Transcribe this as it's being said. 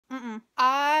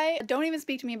Don't even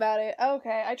speak to me about it.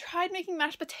 Okay, I tried making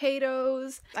mashed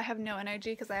potatoes. I have no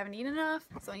energy because I haven't eaten enough,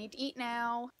 so I need to eat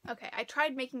now. Okay, I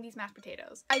tried making these mashed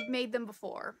potatoes. I've made them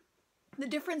before. The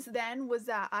difference then was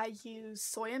that I used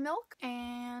soya milk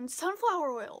and sunflower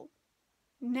oil.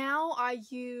 Now I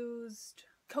used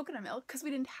coconut milk because we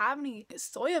didn't have any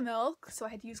soya milk, so I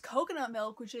had to use coconut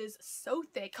milk, which is so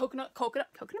thick. Coconut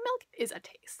milk is a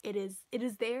taste. It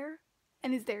is there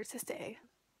and is there to stay.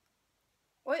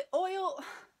 Oil.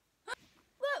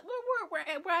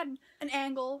 We're at an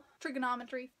angle.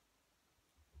 Trigonometry.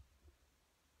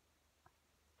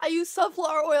 I used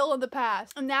sunflower oil in the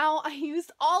past, and now I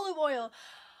used olive oil.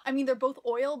 I mean, they're both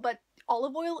oil, but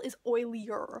olive oil is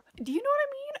oilier. Do you know what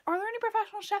I mean? Are there any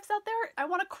professional chefs out there? I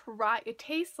want to cry. It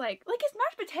tastes like it's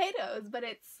mashed potatoes, but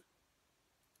it's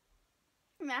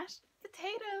mashed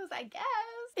potatoes, I guess.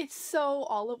 It's so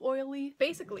olive oily.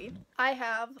 Basically, I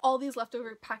have all these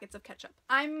leftover packets of ketchup.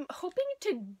 I'm hoping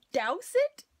to douse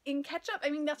it in ketchup.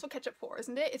 I mean, that's what ketchup's for,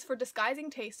 isn't it? It's for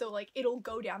disguising taste, so like it'll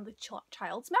go down the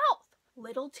child's mouth.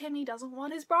 Little Timmy doesn't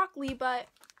want his broccoli, but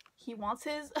he wants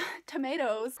his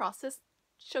tomatoes. Processed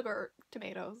sugar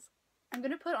tomatoes. I'm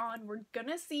gonna put on, we're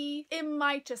gonna see. It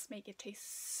might just make it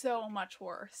taste so much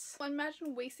worse. Well,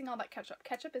 imagine wasting all that ketchup.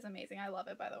 Ketchup is amazing. I love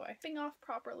it, by the way. Thing off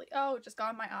properly. Oh, it just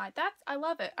got in my eye. I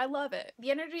love it. I love it.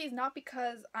 The energy is not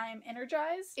because I'm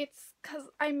energized. It's because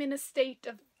I'm in a state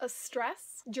of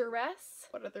stress, duress.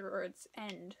 What other words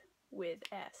end with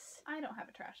S? I don't have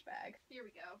a trash bag. Here we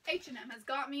go. H&M has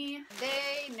got me.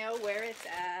 They know where it's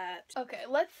at. Okay,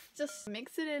 let's just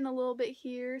mix it in a little bit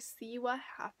here, see what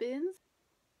happens.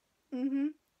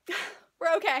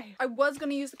 We're okay. I was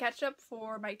gonna use the ketchup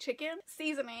for my chicken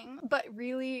seasoning, but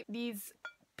really these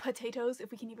potatoes, if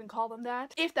we can even call them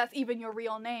that, if that's even your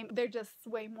real name, they're just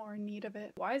way more in need of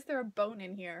it. Why is there a bone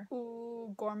in here?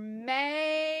 Ooh,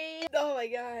 gourmet. Oh my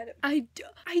god. I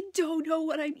don't know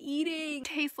what I'm eating. It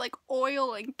tastes like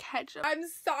oil and ketchup. I'm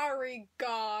sorry,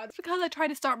 God. It's because I tried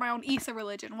to start my own Issa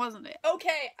religion, wasn't it?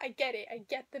 Okay, I get it. I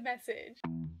get the message.